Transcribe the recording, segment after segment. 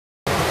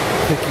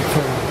Take your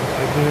time.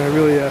 I mean, I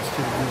really asked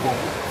you to do that.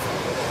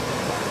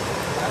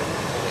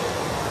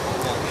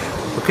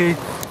 Okay,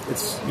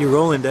 you're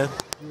rolling, Dad.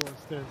 You want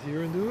to stand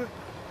here and do it?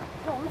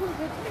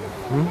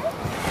 Hmm?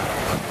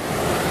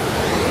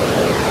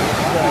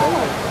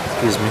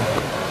 Excuse me.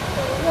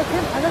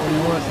 Or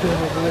you want to stand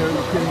over there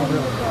looking at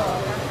them?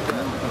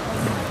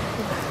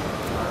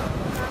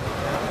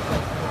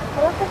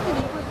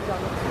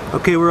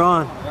 Okay, we're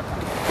on.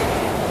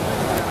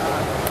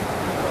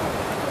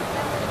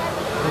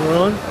 We're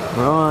on?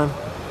 We're on.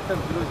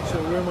 So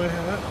wear my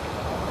hat?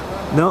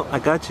 No, I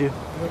got you.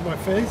 Wear my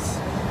face?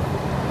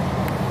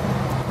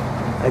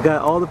 I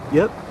got all the,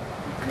 yep.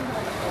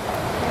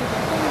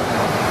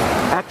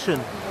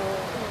 Action.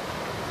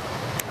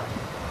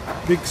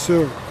 Big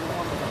Sur.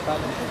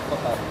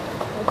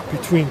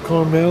 Between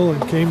Carmel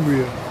and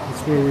Cambria.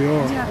 That's where we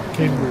are.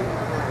 Cambria.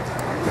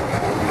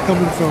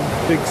 Coming from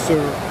Big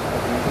Sur,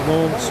 the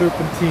long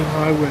Serpentine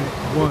Highway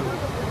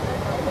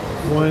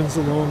 1 winds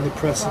along the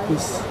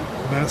precipice.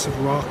 Massive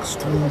rocks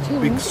strewn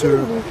Big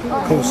Sur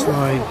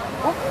coastline.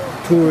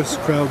 Tourists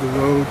crowd the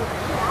road,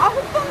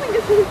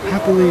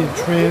 happily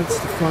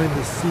entranced to find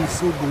the sea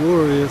so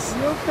glorious,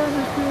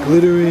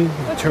 glittering,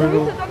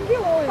 eternal,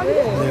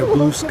 in their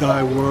blue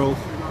sky world.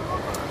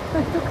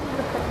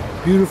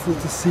 Beautiful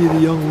to see the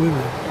young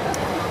women,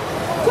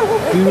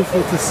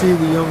 beautiful to see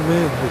the young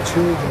men, the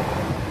children,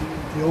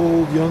 the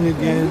old young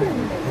again,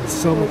 in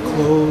summer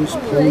clothes,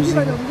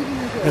 posing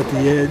at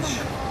the edge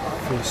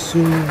for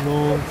soon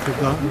long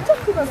forgotten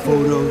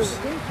photos.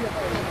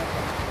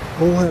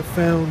 All have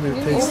found their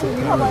taste of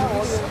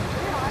paradise.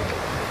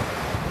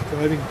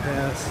 Driving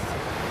past,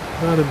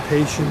 not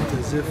impatient,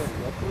 as if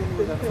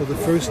for the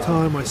first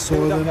time I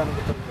saw them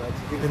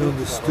and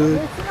understood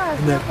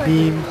in that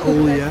beamed,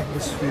 holy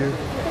atmosphere,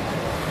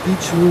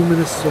 each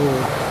luminous soul,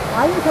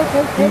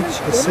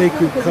 each a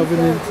sacred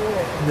covenant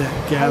in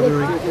that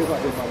gathering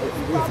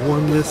of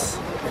oneness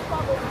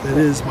that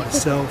is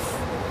myself.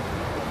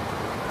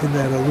 In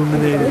that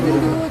illuminated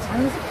moment,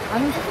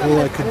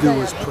 all I could do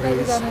was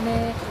praise. That's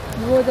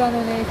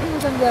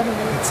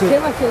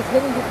it.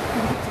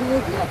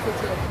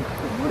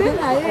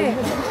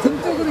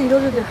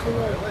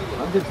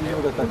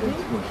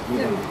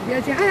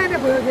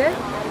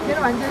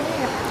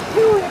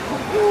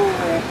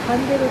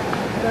 반대로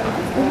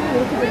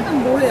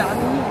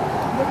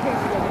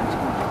반대로